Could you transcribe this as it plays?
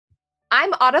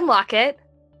I'm Autumn Lockett,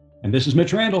 And this is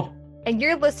Mitch Randall. and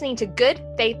you're listening to Good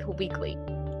Faith Weekly.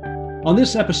 On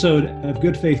this episode of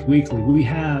Good Faith Weekly, we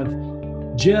have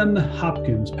Jim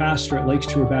Hopkins, pastor at Lakes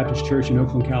Shore Baptist Church in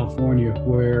Oakland, California,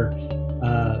 where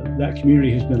that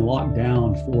community has been locked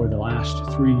down for the last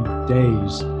 3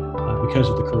 days because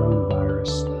of the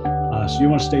coronavirus. So you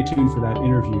want to stay tuned for that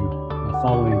interview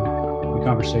following the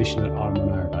conversation that Autumn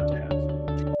and I are about to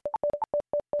have.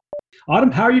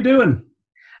 Autumn, how are you doing?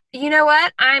 You know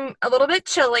what? I'm a little bit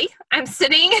chilly. I'm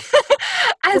sitting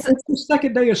as It's the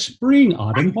second day of spring,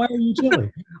 Autumn. Why are you chilly?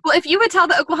 well. If you would tell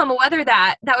the Oklahoma weather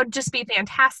that would just be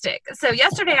fantastic. So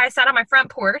yesterday I sat on my front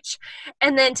porch,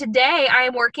 and then today I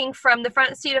am working from the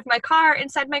front seat of my car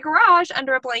inside my garage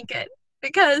under a blanket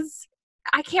because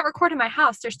I can't record in my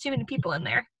house. There's too many people in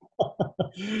there.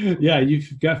 Yeah,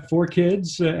 you've got 4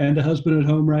 kids and a husband at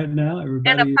home right now.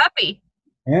 And a puppy.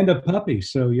 And a puppy.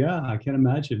 So, yeah, I can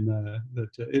imagine that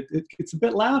it gets a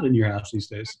bit loud in your house these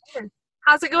days.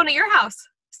 How's it going at your house?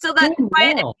 Still that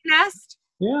quiet empty nest?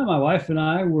 Yeah, my wife and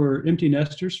I were empty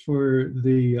nesters for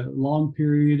the long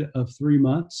period of 3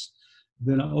 months.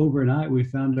 Then overnight, we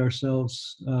found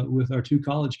ourselves with our 2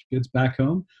 college kids back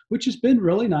home, which has been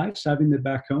really nice having them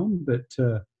back home.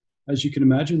 But as you can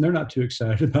imagine, they're not too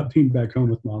excited about being back home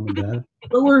with mom and dad.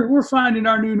 But we're finding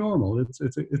our new normal.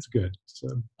 It's good. So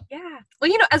yeah.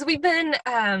 Well, as we've been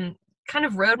kind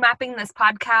of road mapping this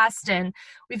podcast, and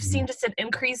we've seen just an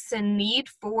increase in need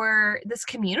for this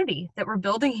community that we're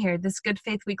building here, this Good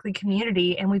Faith Weekly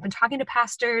community. And we've been talking to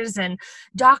pastors and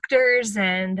doctors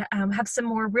and have some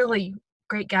more really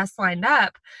great guests lined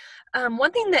up.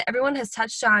 One thing that everyone has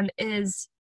touched on is,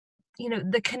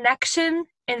 the connection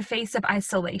in face of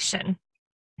isolation.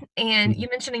 And you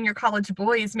mentioning your college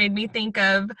boys made me think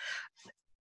of,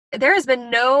 there has been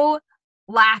no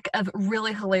lack of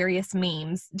really hilarious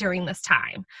memes during this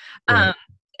time. Right.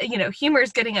 Humor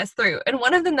is getting us through. And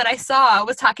one of them that I saw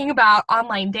was talking about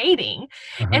online dating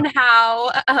and how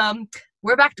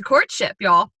we're back to courtship,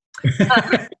 y'all.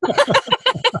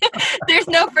 There's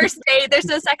no first date, there's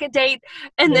no second date,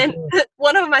 and then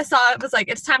one of them I saw, it was like,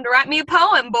 it's time to write me a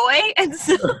poem, boy. And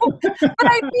so, but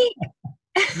I think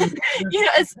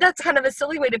that's kind of a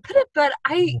silly way to put it, but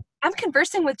I'm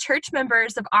conversing with church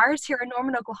members of ours here in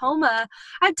Norman, Oklahoma.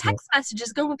 I have text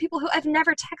messages going with people who I've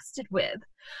never texted with.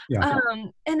 Yeah.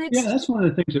 And it's that's one of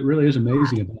the things that really is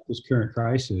amazing about this current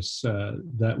crisis,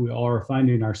 that we are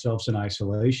finding ourselves in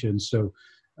isolation. So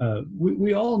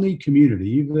we all need community,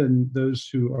 even those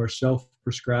who are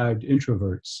self-prescribed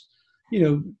introverts.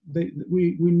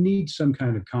 We need some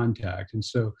kind of contact. And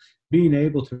so being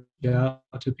able to get out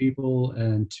to people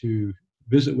and to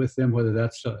visit with them, whether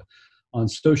that's on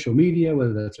social media,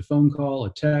 whether that's a phone call,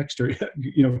 a text, or,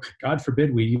 God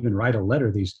forbid we even write a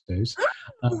letter these days.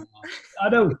 I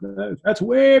know that's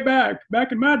way back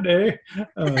in my day.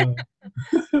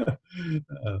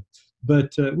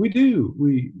 But we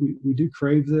do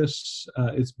crave this.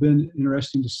 It's been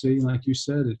interesting to see, like you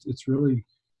said, it's really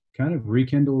kind of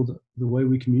rekindled the way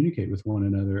we communicate with one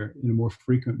another in a more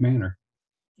frequent manner.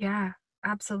 Yeah,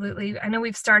 absolutely. I know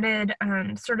we've started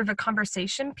sort of a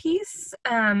conversation piece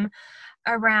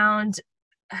around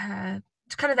kind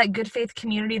of that good faith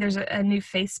community. There's a new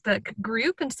Facebook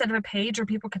group instead of a page where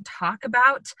people can talk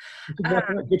about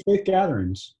good faith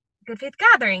gatherings. Good faith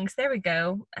gatherings. There we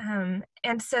go.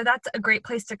 And so that's a great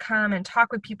place to come and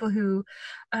talk with people who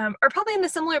are probably in a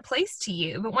similar place to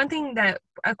you. But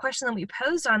a question that we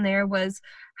posed on there was,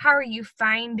 how are you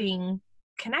finding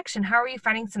connection? How are you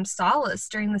finding some solace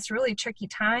during this really tricky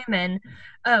time? And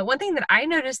one thing that I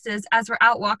noticed is, as we're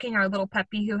out walking our little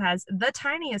puppy who has the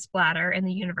tiniest bladder in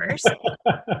the universe,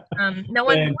 no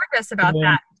one warned us about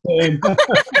that.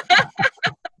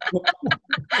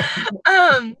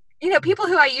 People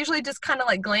who I usually just kind of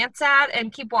like glance at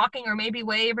and keep walking, or maybe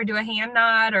wave or do a hand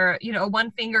nod, or, a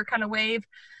one finger kind of wave.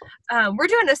 We're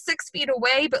doing a 6 feet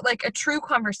away, but like a true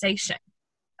conversation.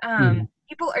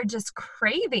 People are just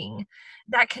craving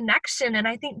that connection. And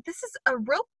I think this is a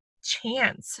real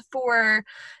chance for,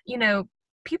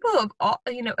 people of all,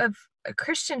 of a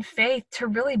Christian faith to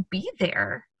really be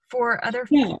there for other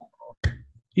people.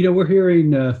 We're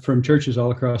hearing from churches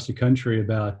all across the country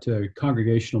about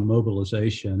congregational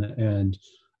mobilization and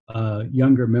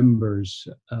younger members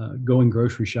going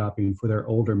grocery shopping for their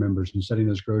older members and setting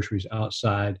those groceries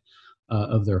outside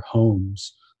of their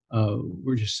homes.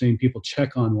 We're just seeing people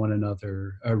check on one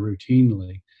another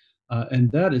routinely.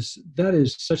 And that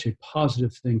is such a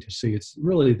positive thing to see. It's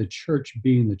really the church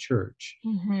being the church.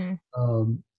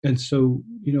 And so,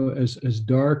 as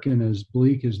dark and as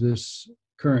bleak as this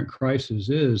current crisis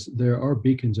is, there are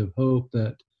beacons of hope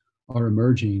that are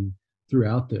emerging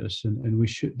throughout this, and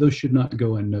those should not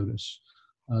go unnoticed.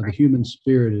 The Right. human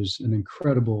spirit is an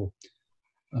incredible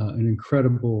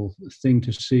thing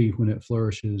to see when it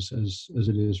flourishes as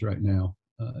it is right now,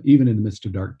 even in the midst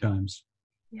of dark times.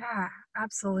 Yeah,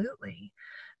 absolutely.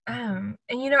 And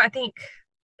I think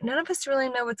none of us really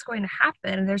know what's going to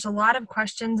happen. There's a lot of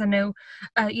questions. I know,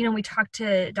 we talked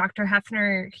to Dr.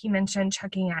 Hefner. He mentioned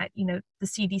checking at, the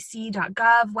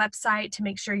cdc.gov website to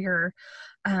make sure you're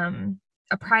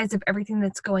apprised of everything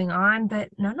that's going on, but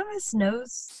none of us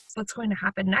knows what's going to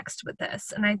happen next with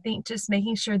this. And I think just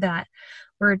making sure that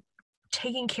we're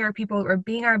taking care of people, we're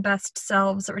being our best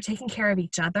selves, that we're taking care of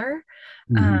each other,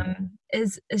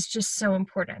 is just so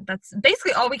important. That's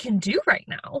basically all we can do right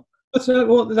now.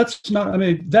 That's not, I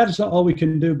mean, that is not all we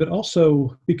can do, but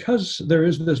also because there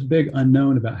is this big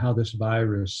unknown about how this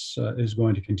virus is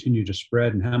going to continue to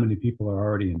spread and how many people are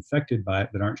already infected by it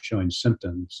that aren't showing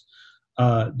symptoms.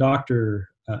 Dr.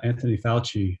 Anthony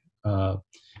Fauci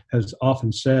has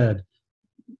often said,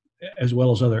 as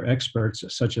well as other experts,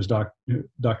 such as Dr.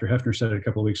 Hefner said a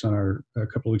couple of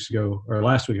weeks ago, or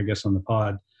last week, I guess, on the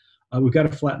pod, we've got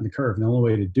to flatten the curve. And the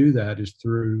only way to do that is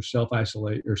through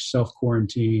self-isolate or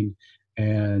self-quarantine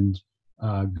and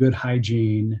good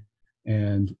hygiene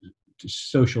and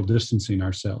social distancing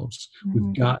ourselves.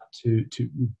 We've got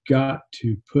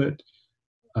to put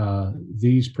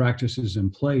these practices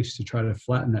in place to try to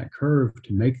flatten that curve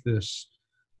to make this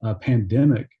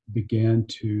pandemic begin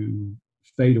to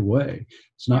fade away.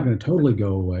 It's not going to totally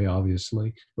go away,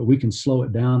 obviously, but we can slow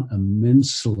it down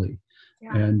immensely.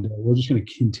 Yeah. And we're just going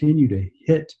to continue to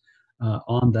hit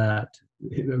on that,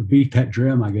 beat that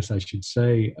drum, I guess I should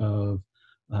say, of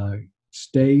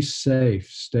stay safe,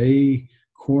 stay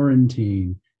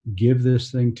quarantined, give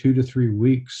this thing 2 to 3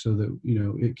 weeks so that,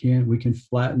 we can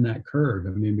flatten that curve. I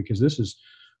mean, because this is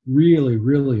really,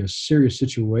 really a serious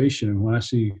situation. And when I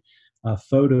see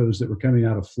photos that were coming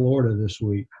out of Florida this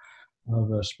week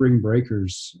of spring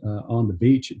breakers on the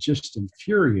beach, it just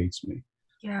infuriates me.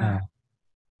 Yeah.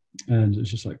 And it's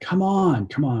just like, come on,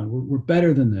 we're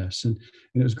better than this. And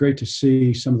it was great to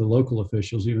see some of the local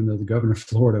officials, even though the governor of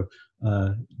Florida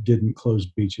didn't close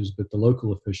beaches, but the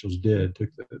local officials took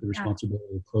the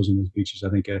responsibility of closing those beaches, I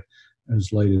think,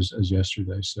 as late as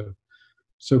yesterday.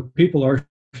 So people are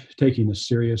taking this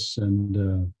serious,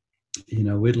 and,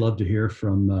 we'd love to hear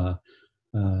from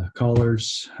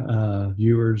callers,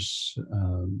 viewers,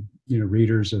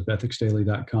 readers of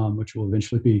ethicsdaily.com, which will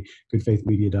eventually be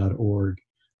goodfaithmedia.org.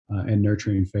 And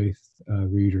Nurturing Faith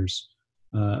readers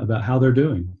about how they're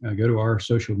doing. Go to our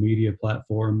social media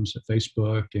platforms,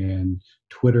 Facebook and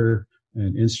Twitter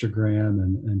and Instagram,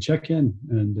 and check in,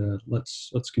 and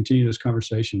let's continue this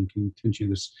conversation, continue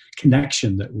this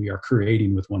connection that we are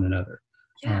creating with one another.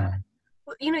 Yeah.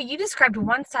 You described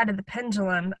one side of the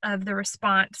pendulum of the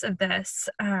response of this.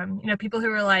 People who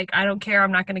are like, I don't care,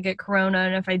 I'm not going to get corona,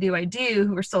 and if I do, I do,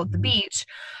 who are still at the beach.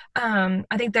 I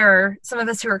think there are some of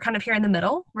us who are kind of here in the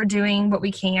middle. We're doing what we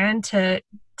can to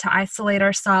isolate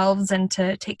ourselves and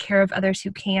to take care of others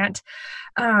who can't.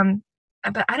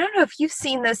 But I don't know if you've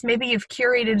seen this. Maybe you've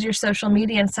curated your social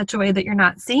media in such a way that you're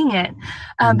not seeing it.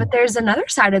 But there's another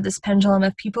side of this pendulum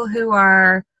of people who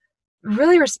are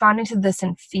really responding to this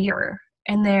in fear.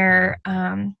 And they're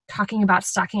talking about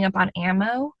stocking up on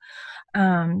ammo.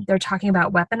 They're talking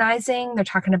about weaponizing. They're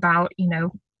talking about,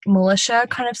 militia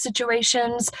kind of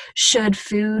situations should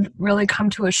food really come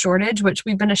to a shortage, which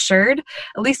we've been assured,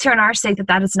 at least here in our state,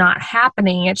 that is not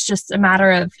happening. It's just a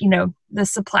matter of, the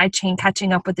supply chain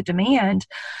catching up with the demand.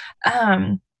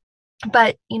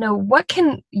 But, what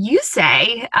can you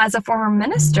say as a former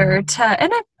minister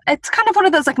and it's kind of one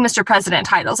of those like Mr. President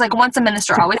titles, like once a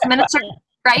minister, always a minister.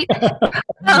 Right?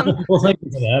 Well, thank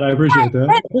you for that. I appreciate that.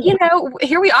 But,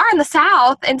 here we are in the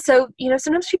South. And so,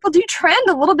 sometimes people do trend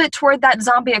a little bit toward that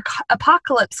zombie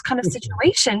apocalypse kind of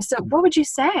situation. So what would you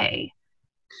say?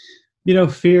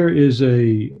 Fear is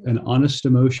an honest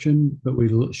emotion, but we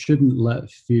shouldn't let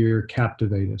fear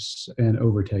captivate us and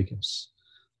overtake us.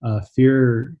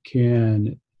 Fear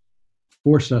can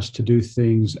force us to do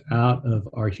things out of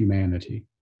our humanity,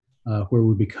 where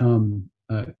we become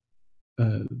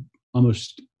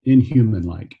almost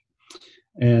inhuman-like.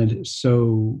 And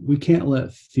so we can't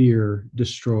let fear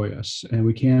destroy us, and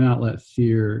we cannot let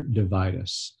fear divide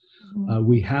us.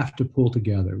 We have to pull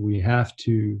together. We have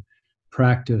to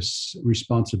practice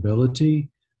responsibility,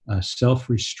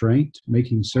 self-restraint,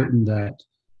 making certain that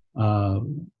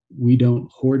we don't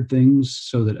hoard things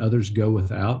so that others go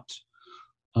without.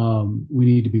 We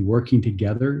need to be working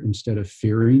together instead of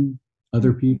fearing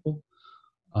other people.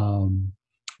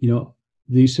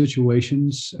 these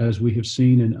situations, as we have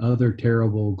seen in other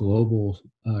terrible global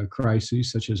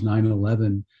crises such as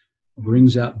 9/11,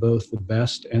 brings out both the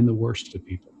best and the worst of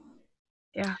people.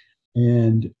 Yeah.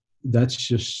 And that's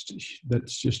just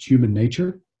human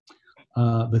nature.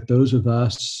 But those of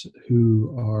us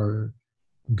who are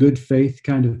good faith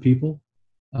kind of people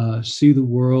see the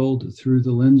world through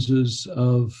the lenses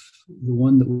of the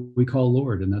one that we call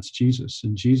Lord, and that's Jesus.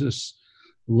 And Jesus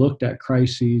looked at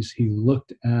crises, he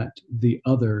looked at the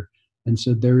other and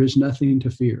said, there is nothing to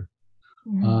fear.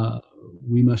 Mm-hmm.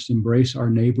 We must embrace our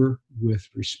neighbor with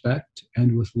respect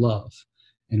and with love,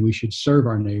 and we should serve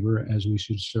our neighbor as we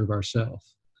should serve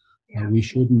ourselves. Yeah. We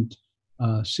shouldn't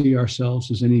see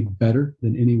ourselves as any better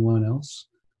than anyone else.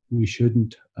 We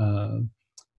shouldn't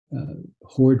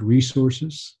hoard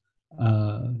resources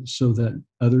so that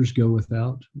others go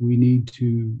without. We need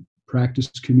to practice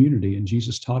community, and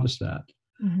Jesus taught us that.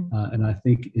 Mm-hmm. And I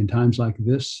think in times like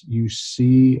this, you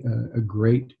see a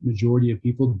great majority of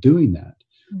people doing that.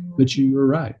 Mm-hmm. But you were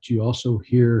right. You also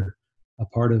hear a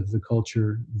part of the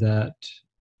culture that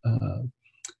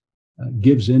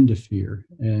gives into fear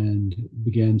and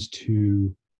begins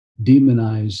to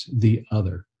demonize the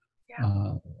other.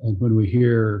 Yeah. And when we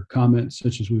hear comments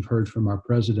such as we've heard from our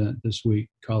president this week,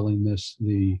 calling this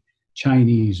the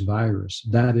Chinese virus,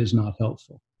 that is not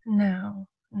helpful. No.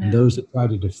 And those that try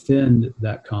to defend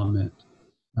that comment,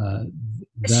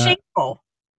 it's shameful.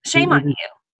 Shame on you.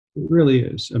 It really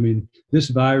is. I mean, this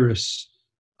virus,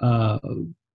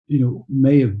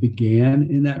 may have began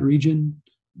in that region,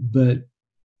 but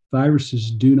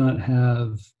viruses do not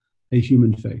have a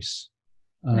human face.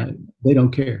 They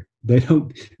don't care. They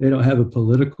don't have a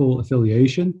political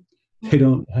affiliation. They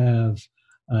don't have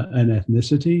an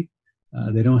ethnicity.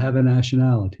 They don't have a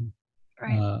nationality.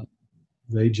 Right.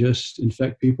 They just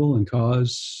infect people and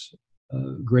cause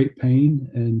great pain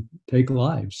and take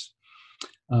lives.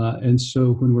 And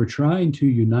so when we're trying to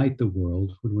unite the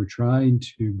world, when we're trying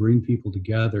to bring people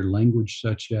together, language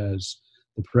such as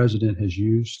the president has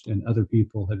used and other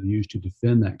people have used to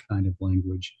defend that kind of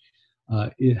language,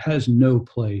 it has no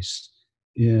place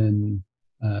in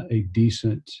a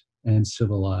decent and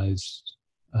civilized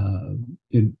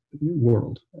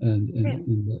world.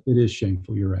 And it is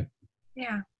shameful. You're right.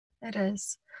 Yeah, it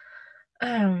is.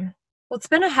 Well, it's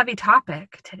been a heavy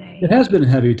topic today. It has been a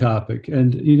heavy topic,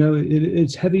 and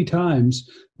it's heavy times.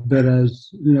 But as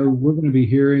we're going to be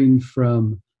hearing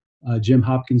from Jim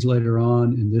Hopkins later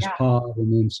on in this pod,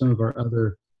 and then some of our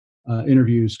other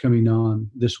interviews coming on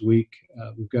this week.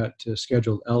 We've got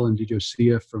scheduled Ellen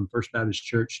DeJosia from First Baptist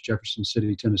Church, Jefferson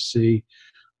City, Tennessee.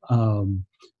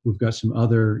 We've got some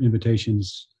other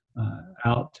invitations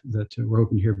out that we're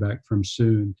hoping to hear back from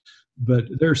soon. But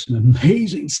there's some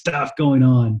amazing stuff going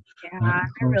on. Yeah,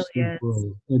 it really is.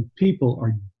 World. And people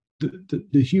are,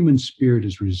 the human spirit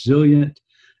is resilient,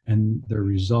 and their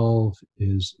resolve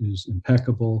is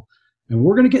impeccable. And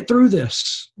we're going to get through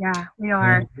this. Yeah, we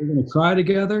are. We're going to cry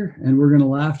together, and we're going to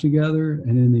laugh together.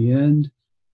 And in the end,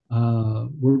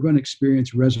 we're going to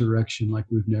experience resurrection like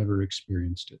we've never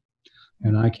experienced it.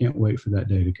 And I can't wait for that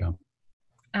day to come.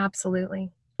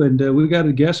 Absolutely. And we've got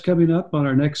a guest coming up on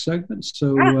our next segment.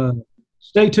 So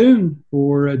stay tuned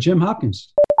for Jim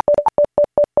Hopkins.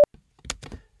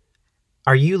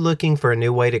 Are you looking for a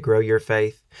new way to grow your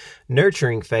faith?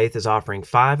 Nurturing Faith is offering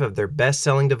 5 of their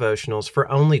best-selling devotionals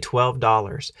for only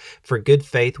 $12 for Good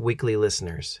Faith Weekly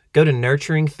listeners. Go to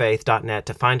nurturingfaith.net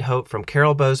to find hope from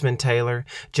Carol Bozeman Taylor,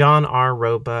 John R.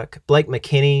 Roebuck, Blake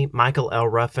McKinney, Michael L.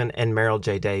 Ruffin, and Merrill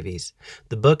J. Davies.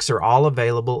 The books are all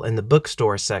available in the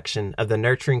bookstore section of the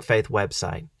Nurturing Faith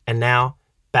website. And now,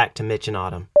 back to Mitch and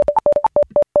Autumn.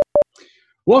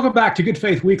 Welcome back to Good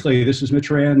Faith Weekly. This is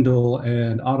Mitch Randall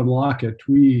and Autumn Lockett.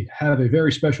 We have a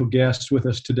very special guest with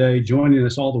us today, joining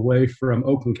us all the way from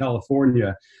Oakland,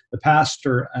 California, the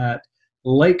pastor at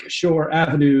Lakeshore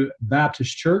Avenue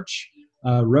Baptist Church,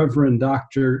 Reverend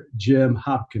Dr. Jim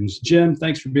Hopkins. Jim,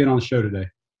 thanks for being on the show today.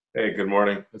 Hey, good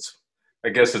morning. I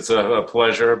guess it's a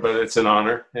pleasure, but it's an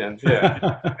honor. And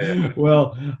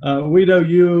Well, we know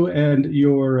you and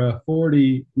your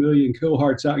 40 million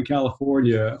cohorts out in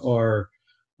California are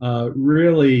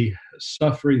really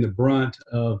suffering the brunt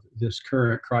of this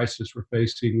current crisis we're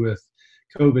facing with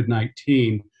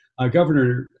COVID-19.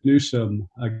 Governor Newsom,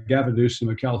 Gavin Newsom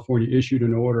of California, issued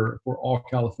an order for all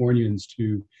Californians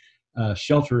to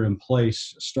shelter in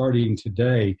place starting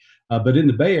today. But in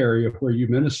the Bay Area where you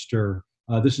minister,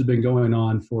 this has been going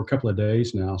on for a couple of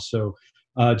days now. So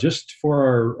just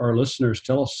for our listeners,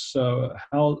 tell us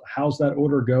how's that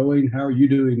order going? How are you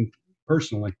doing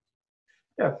personally?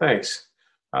 Yeah, thanks.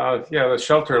 The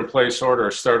shelter-in-place order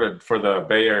started for the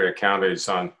Bay Area counties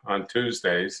on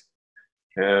Tuesdays.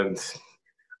 And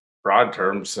broad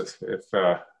terms, if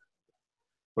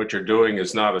what you're doing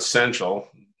is not essential,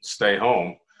 stay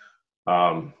home.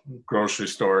 Grocery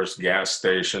stores, gas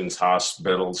stations,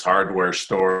 hospitals, hardware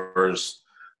stores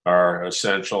are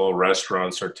essential.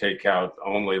 Restaurants are takeout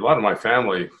only. A lot of my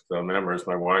family members,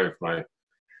 my wife, my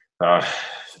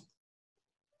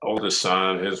oldest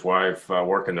son, his wife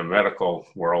work in the medical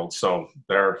world, so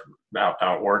they're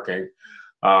out working.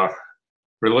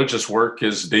 Religious work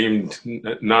is deemed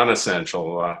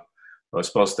non-essential. I was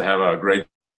supposed to have a great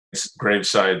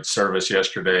graveside service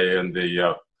yesterday, and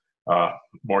the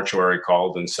mortuary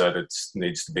called and said it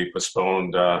needs to be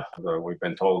postponed. We've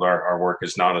been told our work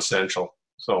is non-essential.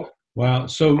 So wow.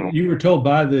 So you were told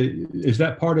is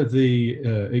that part of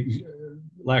the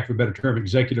lack of a better term,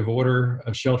 executive order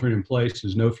of sheltering in place,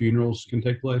 is no funerals can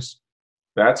take place?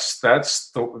 This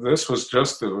was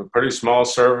just a pretty small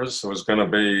service. It was going to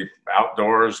be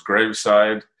outdoors,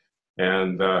 graveside,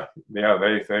 and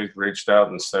they reached out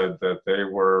and said that they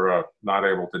were not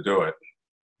able to do it.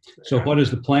 So what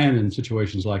is the plan in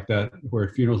situations like that where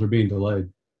funerals are being delayed?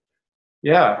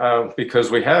 Yeah,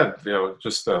 because we had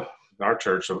just in our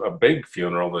church a big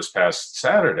funeral this past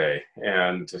Saturday,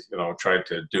 and tried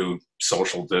to do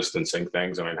social distancing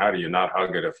things. I mean, how do you not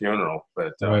hug at a funeral?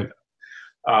 But right.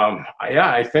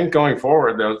 I think going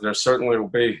forward there certainly will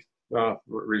be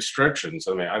restrictions.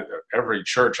 I mean, every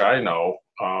church I know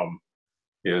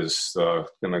is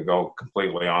going to go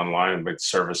completely online with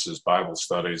services, Bible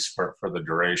studies for the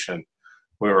duration.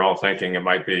 We were all thinking it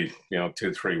might be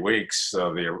 2-3 weeks.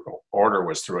 The order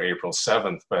was through April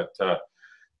 7th, but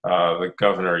the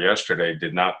governor yesterday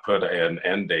did not put an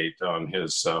end date on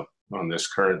his on this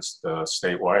current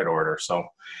statewide order. So,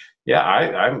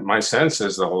 yeah, my sense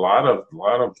is that a lot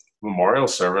of memorial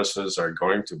services are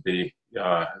going to be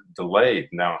delayed.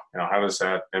 Now, how does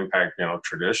that impact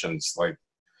traditions like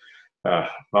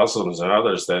Muslims and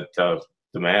others that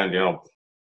demand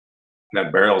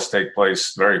that burials take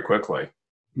place very quickly?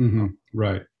 Mm-hmm.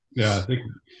 Right. Yeah, I think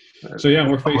so. Yeah,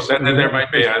 we're facing. There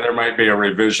might be a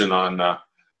revision on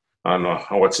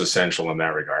what's essential in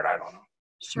that regard. I don't know.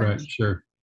 Sure. Right. Sure.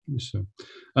 So,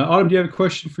 Autumn, do you have a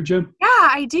question for Jim? Yeah,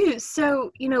 I do.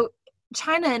 So,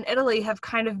 China and Italy have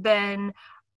kind of been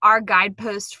our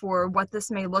guidepost for what this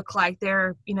may look like.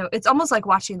 It's almost like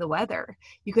watching the weather.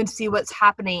 You can see what's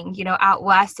happening, out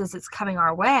west as it's coming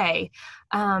our way.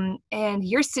 And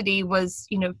your city was,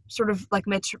 sort of like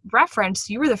Mitch referenced,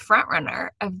 you were the front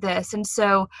runner of this. And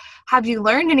so have you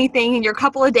learned anything in your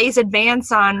couple of days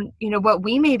advance on, what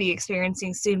we may be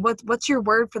experiencing soon? What's your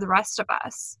word for the rest of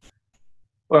us?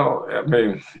 Well, I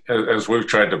mean, as we've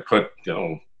tried to put,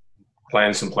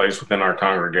 plans in place within our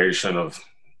congregation of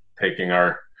taking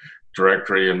our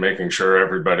directory and making sure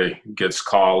everybody gets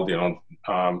called,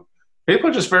 people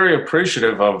are just very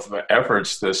appreciative of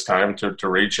efforts this time to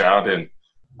reach out in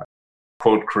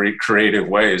quote creative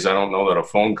ways. I don't know that a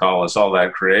phone call is all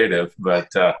that creative, but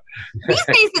these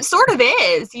days it sort of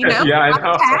is, Yeah, I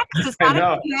know. Text, it's got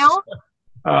an email.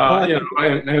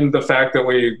 And the fact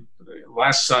that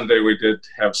last Sunday we did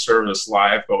have service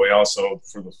live, but we also,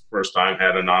 for the first time,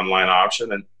 had an online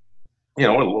option. And,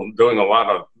 doing a lot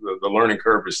of the learning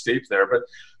curve is steep there. But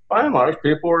by and large,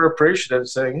 people were appreciative,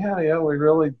 saying, yeah, we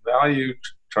really value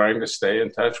trying to stay in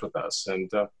touch with us.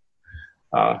 And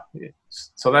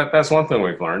so that's one thing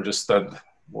we've learned, just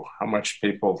how much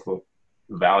people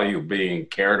value being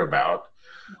cared about.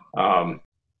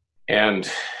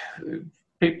 And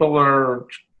people are...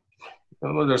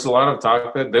 There's a lot of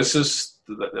talk that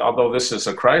although this is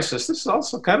a crisis, this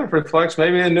also kind of reflects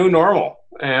maybe a new normal.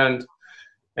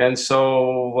 And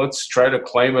so let's try to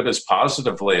claim it as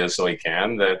positively as we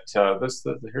can, that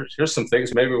here's some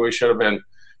things maybe we should have been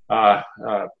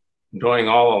doing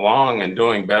all along and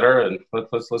doing better, and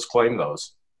let's claim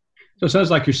those. So it sounds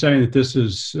like you're saying that this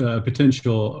is a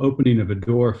potential opening of a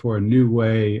door for a new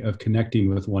way of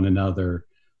connecting with one another,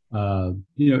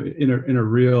 in a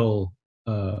real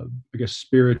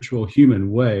spiritual,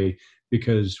 human way,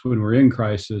 because when we're in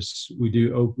crisis, we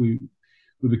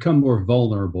become more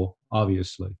vulnerable,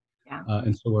 obviously. Yeah.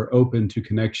 And so we're open to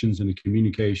connections and to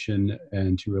communication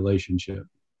and to relationship.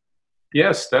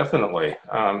 Yes, definitely.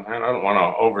 And I don't want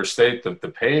to overstate the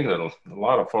pain that a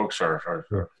lot of folks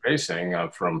are facing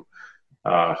from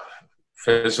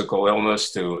physical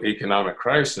illness to economic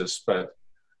crisis, but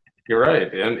you're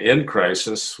right. In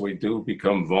crisis, we do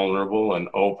become vulnerable and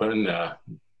open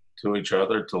to each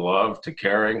other, to love, to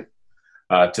caring,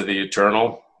 to the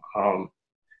eternal.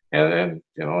 And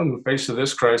in the face of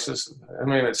this crisis, I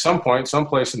mean, at some point,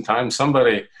 someplace in time,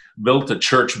 somebody built a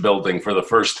church building for the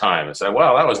first time and said,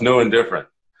 wow, that was new and different.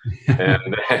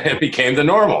 and it became the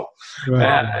normal.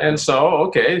 Right. And so,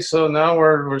 okay, so now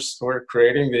we're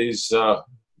creating these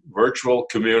virtual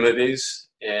communities,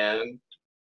 and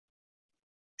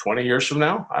 20 years from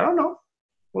now, I don't know,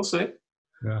 we'll see.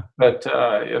 Yeah. But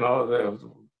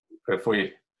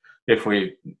if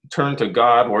we turn to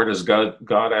God, where does God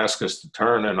ask us to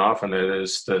turn? And often it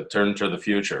is to turn to the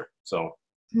future. So.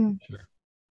 Sure.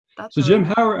 So Jim,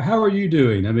 how are you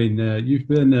doing? I mean, you've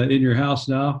been in your house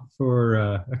now for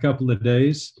a couple of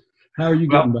days. How are you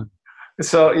getting by?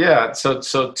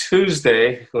 So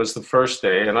Tuesday was the first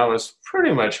day, and I was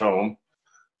pretty much home.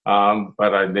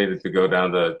 But I needed to go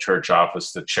down to the church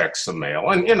office to check some mail.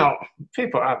 And,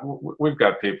 we've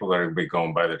got people that will be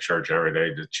going by the church every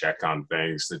day to check on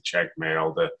things, to check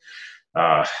mail, to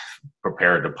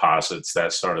prepare deposits,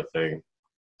 that sort of thing.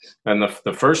 And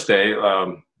the first day,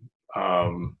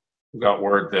 got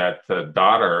word that the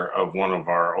daughter of one of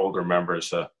our older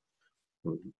members, a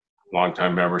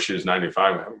longtime member, she was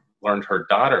 95, learned her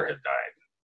daughter had died.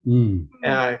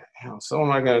 And so what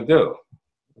am I going to do?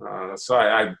 So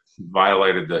I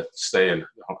violated the stay in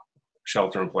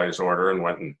shelter in place order and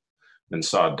went and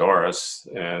saw Doris.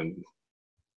 And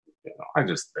I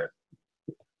just said,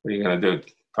 what are you going to do?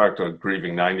 Talk to a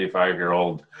grieving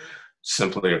 95-year-old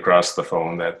simply across the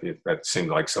phone? That seemed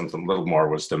like something a little more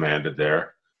was demanded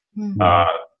there.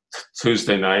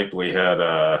 Tuesday night we had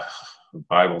a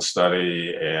Bible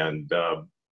study and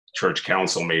church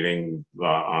council meeting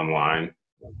online.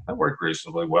 That worked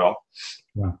reasonably well.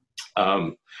 Wow.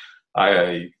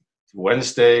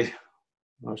 Wednesday,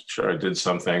 I'm sure I did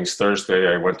some things. Thursday,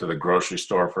 I went to the grocery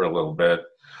store for a little bit.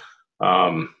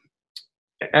 And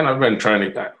I've been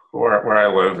trying to, where I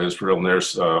live is real near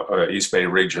East Bay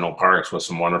Regional Parks with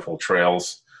some wonderful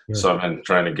trails. Sure. So I've been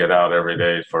trying to get out every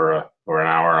day for an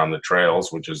hour on the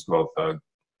trails, which is both a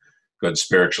good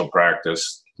spiritual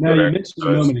practice. Now, you mentioned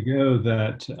a moment ago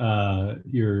that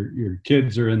your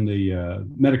kids are in the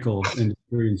medical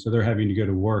industry, and so they're having to go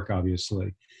to work,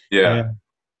 obviously. Yeah. And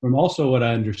from also what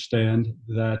I understand,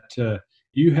 that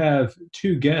you have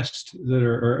two guests that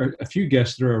are, or a few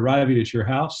guests that are arriving at your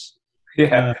house.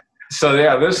 Yeah.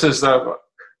 This is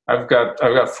I've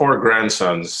got four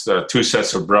grandsons, two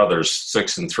sets of brothers,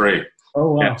 6 and 3.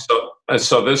 Oh wow! And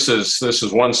so this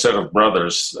is one set of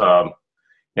brothers.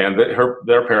 And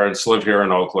their parents live here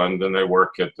in Oakland, and they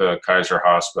work at the Kaiser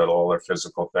Hospital. They're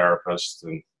physical therapists,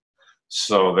 and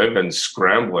so they've been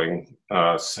scrambling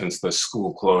since the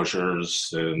school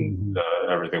closures and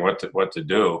everything. What to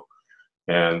do,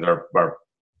 and they're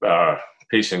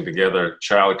piecing together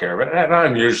childcare. And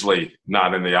I'm usually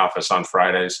not in the office on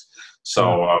Fridays,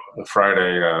 so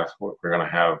Friday we're going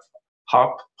to have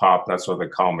Hop Pop. That's what they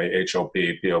call me,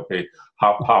 HOPPOP,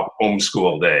 Hop Pop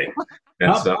Homeschool Day.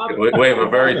 And so we have a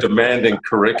very demanding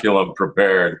curriculum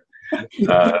prepared.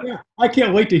 I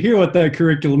can't wait to hear what that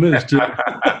curriculum is, Jim.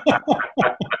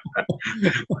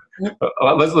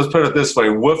 Let's put it this way: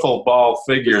 wiffle ball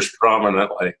figures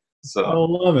prominently. So I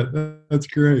love it. That's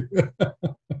great.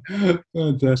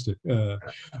 Fantastic. Well,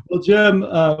 Jim,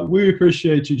 we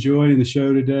appreciate you joining the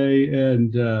show today.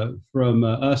 And from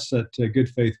us at Good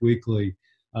Faith Weekly,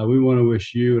 we want to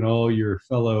wish you and all your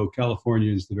fellow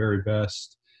Californians the very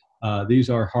best. These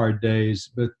are hard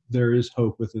days, but there is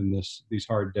hope within these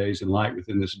hard days and light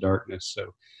within this darkness.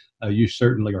 So you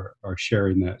certainly are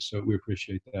sharing that. So we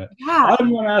appreciate that. Yeah. I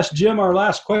want to ask Jim our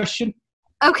last question.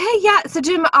 Okay, yeah. So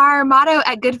Jim, our motto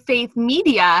at Good Faith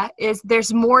Media is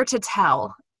there's more to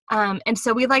tell. And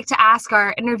so we'd like to ask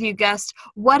our interview guest,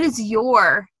 what is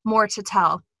your more to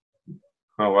tell?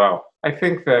 Oh, wow. I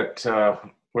think that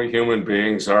we human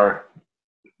beings we're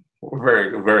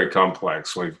very, very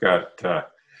complex. We've got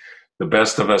the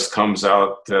best of us comes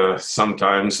out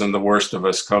sometimes, and the worst of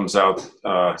us comes out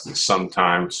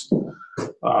sometimes.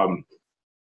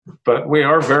 But we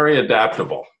are very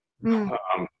adaptable.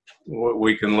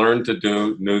 We can learn to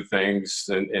do new things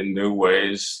in new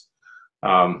ways.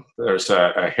 There's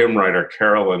a hymn writer,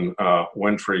 Carolyn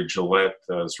Winfrey Gillette,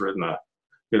 has written a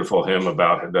beautiful hymn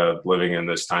about living in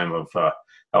this time of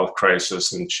health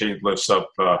crisis, and she lifts up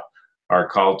our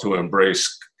call to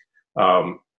embrace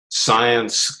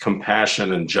science,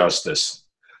 compassion, and justice.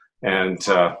 And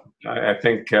I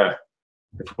think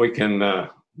if we can,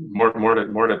 more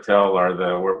to tell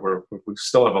we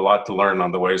still have a lot to learn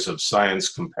on the ways of science,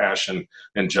 compassion,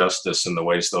 and justice, and the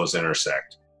ways those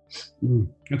intersect.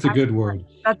 That's a good word.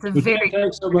 That's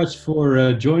thanks so much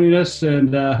for joining us,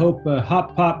 and I hope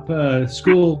Hop Pop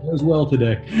School goes well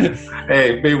today.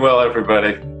 Hey, be well,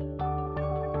 everybody.